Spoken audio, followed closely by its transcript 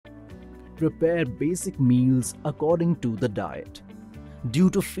prepare basic meals according to the diet.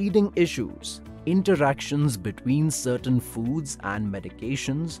 Due to feeding issues, interactions between certain foods and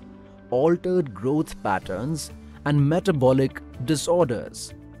medications, altered growth patterns, and metabolic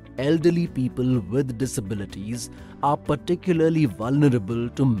disorders, elderly people with disabilities are particularly vulnerable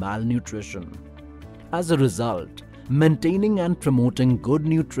to malnutrition. As a result, maintaining and promoting good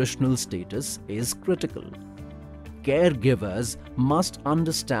nutritional status is critical. Caregivers must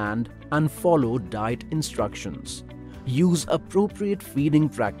understand and follow diet instructions, use appropriate feeding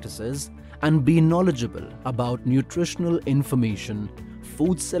practices, and be knowledgeable about nutritional information,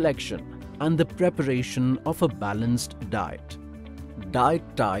 food selection, and the preparation of a balanced diet.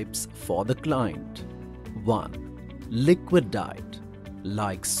 Diet types for the client. 1. Liquid diet,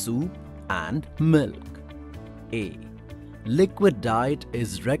 like soup and milk. A. Liquid diet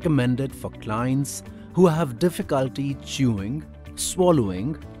is recommended for clients who have difficulty chewing,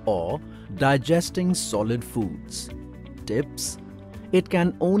 swallowing, or digesting solid foods. Tips: it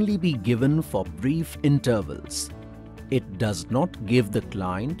can only be given for brief intervals. It does not give the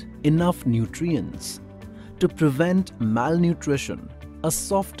client enough nutrients. To prevent malnutrition, a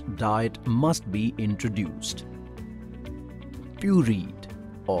soft diet must be introduced. Pureed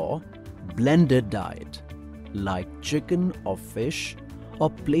or blended diet, like chicken or fish or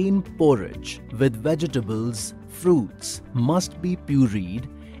plain porridge with vegetables, fruits must be pureed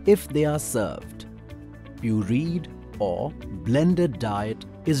if they are served. Pureed or blended diet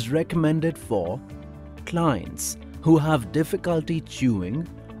is recommended for clients who have difficulty chewing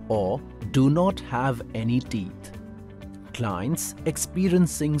or do not have any teeth, clients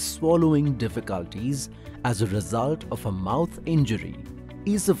experiencing swallowing difficulties as a result of a mouth injury,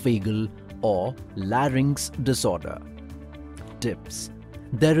 esophageal or larynx disorder. Tips: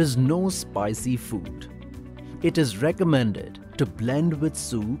 there is no spicy food. It is recommended to blend with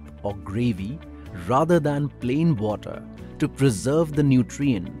soup or gravy rather than plain water to preserve the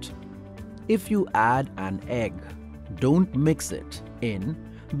nutrient. If you add an egg, don't mix it in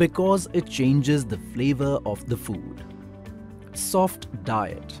because it changes the flavor of the food. Soft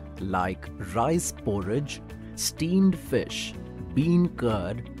diet like rice porridge, steamed fish, bean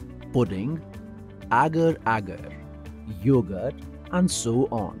curd, pudding, agar-agar, yogurt, and so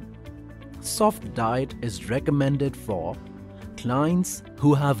on. Soft diet is recommended for clients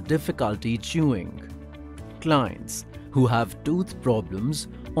who have difficulty chewing, clients who have tooth problems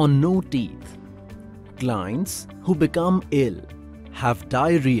or no teeth, clients who become ill, have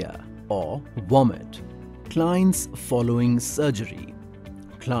diarrhea or vomit, clients following surgery,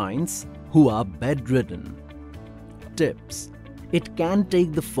 clients who are bedridden. Tips: it can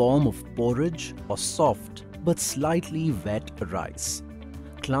take the form of porridge or soft but slightly wet rice.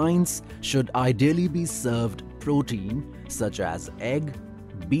 Clients should ideally be served protein such as egg,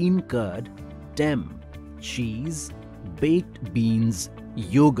 bean curd, tem, cheese, baked beans,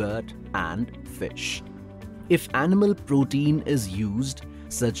 yogurt, and fish. If animal protein is used,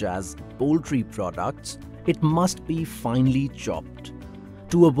 such as poultry products, it must be finely chopped.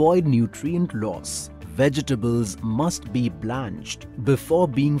 To avoid nutrient loss, vegetables must be blanched before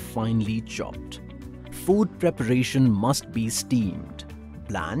being finely chopped. Food preparation must be steamed,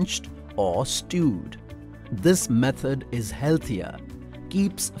 blanched, or stewed. This method is healthier,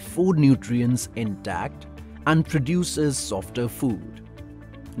 keeps food nutrients intact, and produces softer food.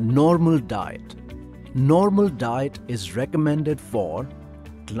 Normal diet. Normal diet is recommended for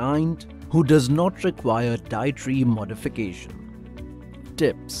client who does not require dietary modification.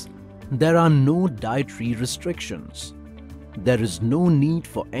 Tips: there are no dietary restrictions. There is no need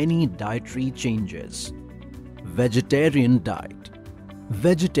for any dietary changes. Vegetarian diet.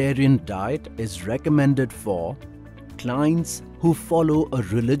 Vegetarian diet is recommended for clients who follow a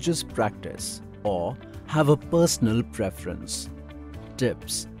religious practice or have a personal preference.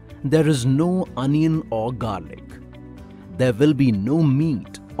 Tips: there is no onion or garlic. There will be no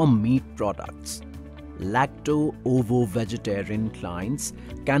meat or meat products. Lacto-ovo-vegetarian clients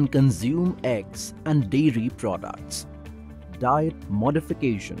can consume eggs and dairy products. Diet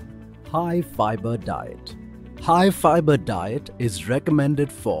modification. High fiber diet. High fiber diet is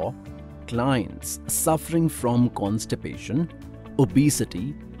recommended for clients suffering from constipation,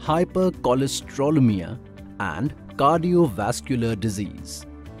 obesity, hypercholesterolemia, and cardiovascular disease.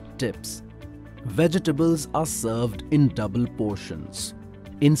 Tips: vegetables are served in double portions.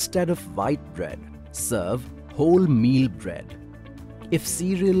 Instead of white bread, serve wholemeal bread. If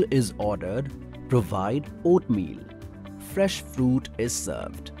cereal is ordered, provide oatmeal. Fresh fruit is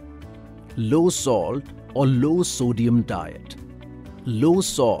served. Low salt or low sodium diet. Low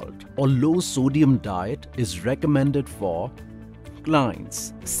salt or low sodium diet is recommended for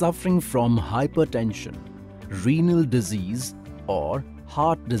Clients suffering from hypertension, renal disease or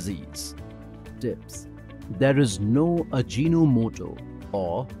heart disease. Tips: there is no Ajinomoto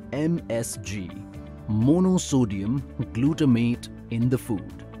or MSG, monosodium glutamate, in the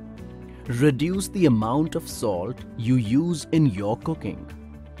food. Reduce the amount of salt you use in your cooking.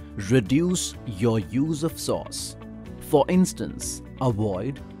 Reduce your use of sauce. For instance,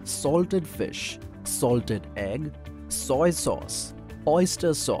 avoid salted fish, salted egg, soy sauce,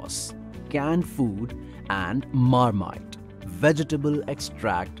 oyster sauce, canned food, and Marmite, vegetable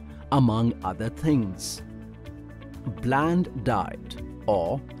extract, among other things. Bland diet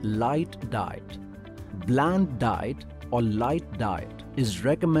or light diet. Bland diet or light diet is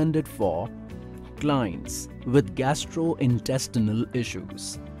recommended for clients with gastrointestinal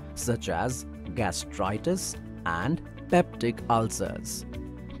issues such as gastritis and peptic ulcers.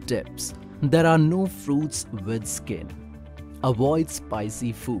 Tips: there are no fruits with skin. Avoid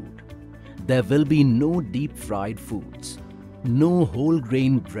spicy food. There will be no deep fried foods, no whole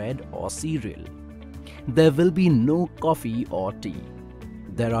grain bread or cereal. There will be no coffee or tea.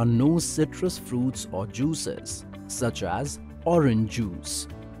 There are no citrus fruits or juices such as orange juice.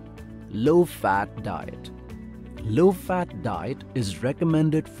 Low fat diet. Low fat diet is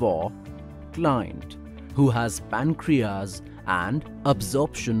recommended for client who has pancreas and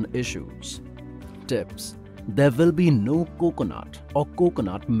absorption issues. Tips: there will be no coconut or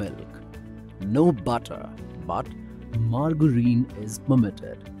coconut milk, no butter, but margarine is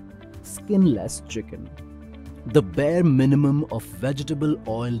permitted. Skinless chicken. The bare minimum of vegetable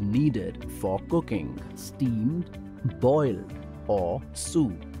oil needed for cooking, steamed, boiled, or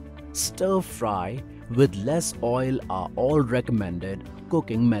soup, stir fry with less oil are all recommended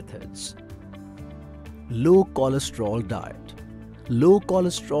cooking methods. Low cholesterol diet. Low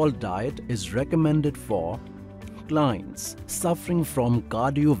cholesterol diet is recommended for clients suffering from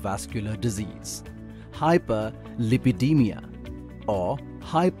cardiovascular disease, hyperlipidemia, or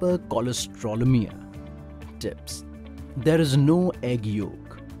hypercholesterolemia. Tips: there is no egg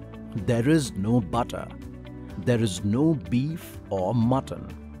yolk. There is no butter. There is no beef or mutton.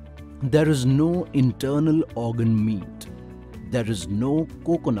 There is no internal organ meat. There is no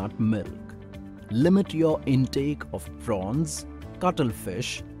coconut milk. Limit your intake of prawns,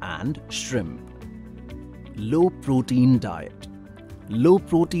 cuttlefish, and shrimp. Low protein diet. Low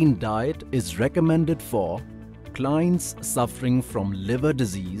protein diet is recommended for clients suffering from liver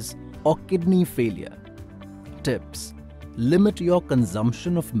disease or kidney failure. Tips: limit your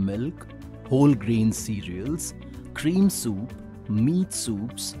consumption of milk, whole grain cereals, cream soup, meat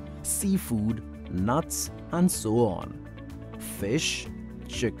soups, seafood, nuts, and so on. Fish,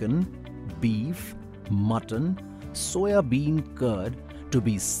 chicken, beef, mutton, soya bean curd to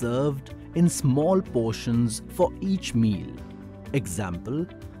be served in small portions for each meal. Example: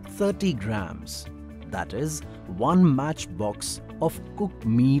 30 grams, that is 1 matchbox of cooked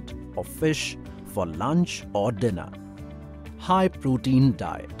meat or fish for lunch or dinner. High protein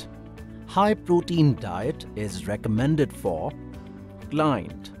diet. High protein diet is recommended for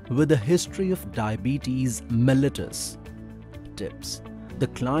client with a history of diabetes mellitus. Tips: the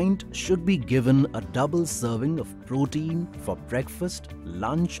client should be given a double serving of protein for breakfast,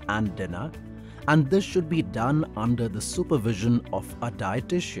 lunch, and dinner, and this should be done under the supervision of a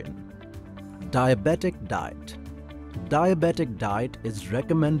dietitian. Diabetic diet. Diabetic diet is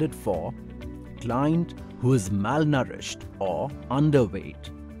recommended for client who is malnourished or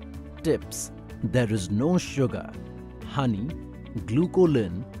underweight. Tips: there is no sugar, honey,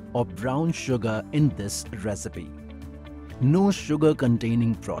 glucolin, or brown sugar in this recipe. No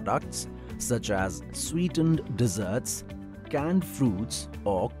sugar-containing products such as sweetened desserts, canned fruits,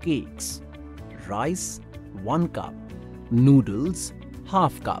 or cakes. Rice, 1 cup. Noodles,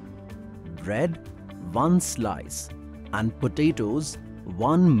 ½ cup. Bread, 1 slice. And potatoes,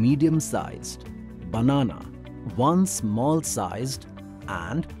 1 medium-sized. Banana, 1 small-sized.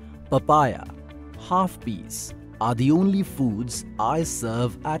 And papaya, ½ piece, are the only foods I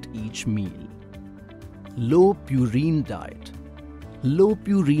serve at each meal. Low purine diet. Low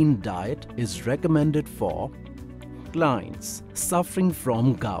purine diet is recommended for clients suffering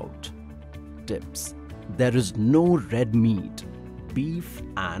from gout. Tips: there is no red meat, beef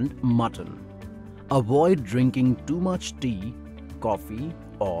and mutton. Avoid drinking too much tea, coffee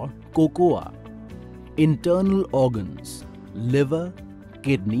or cocoa. Internal organs: liver,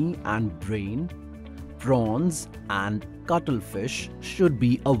 kidney and brain, prawns and cuttlefish should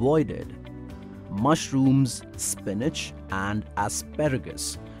be avoided. Mushrooms, spinach and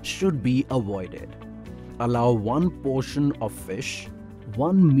asparagus should be avoided. Allow 1 portion of fish,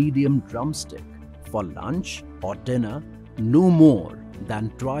 1 medium drumstick for lunch or dinner no more than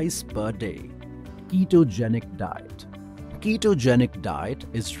twice per day. Ketogenic diet. Ketogenic diet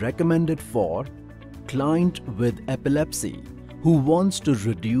is recommended for client with epilepsy who wants to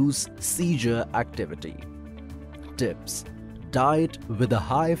reduce seizure activity. Tips: diet with a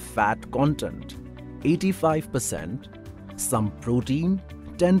high fat content 85%, some protein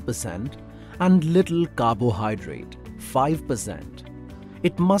 10%, and little carbohydrate 5%.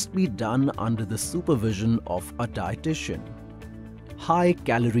 It must be done under the supervision of a dietitian. High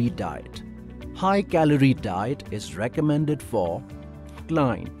calorie diet. High calorie diet is recommended for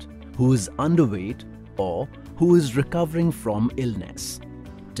client who is underweight or who is recovering from illness.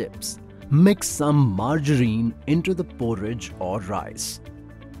 Tips: mix some margarine into the porridge or rice.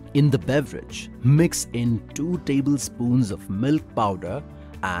 In the beverage, mix in 2 tablespoons of milk powder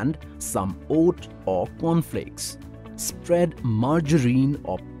and some oat or cornflakes. Spread margarine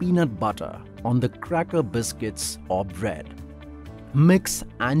or peanut butter on the cracker biscuits or bread. Mix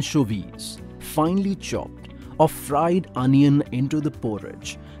anchovies, finely chopped, or fried onion into the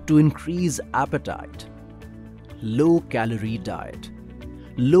porridge to increase appetite. Low-calorie diet.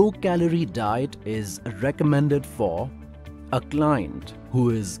 Low-calorie diet is recommended for a client who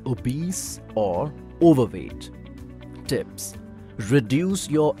is obese or overweight. Tips: reduce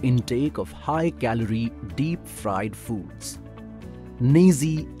your intake of high-calorie deep-fried foods.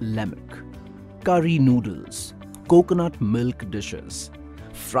 Nasi lemak, curry noodles, coconut milk dishes,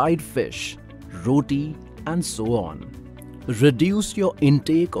 fried fish, roti, and so on. Reduce your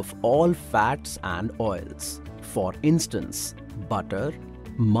intake of all fats and oils. For instance, butter,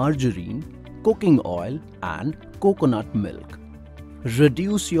 margarine, cooking oil, and coconut milk.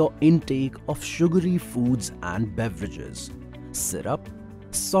 Reduce your intake of sugary foods and beverages. Syrup,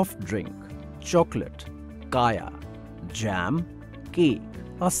 soft drink, chocolate, kaya, jam, cake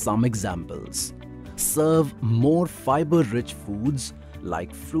are some examples. Serve more fiber-rich foods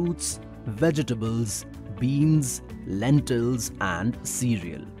like fruits, vegetables, beans, lentils, and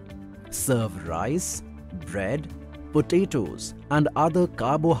cereal. Serve rice, bread, potatoes, and other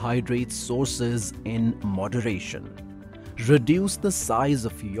carbohydrate sources in moderation. Reduce the size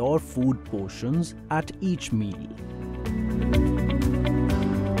of your food portions at each meal.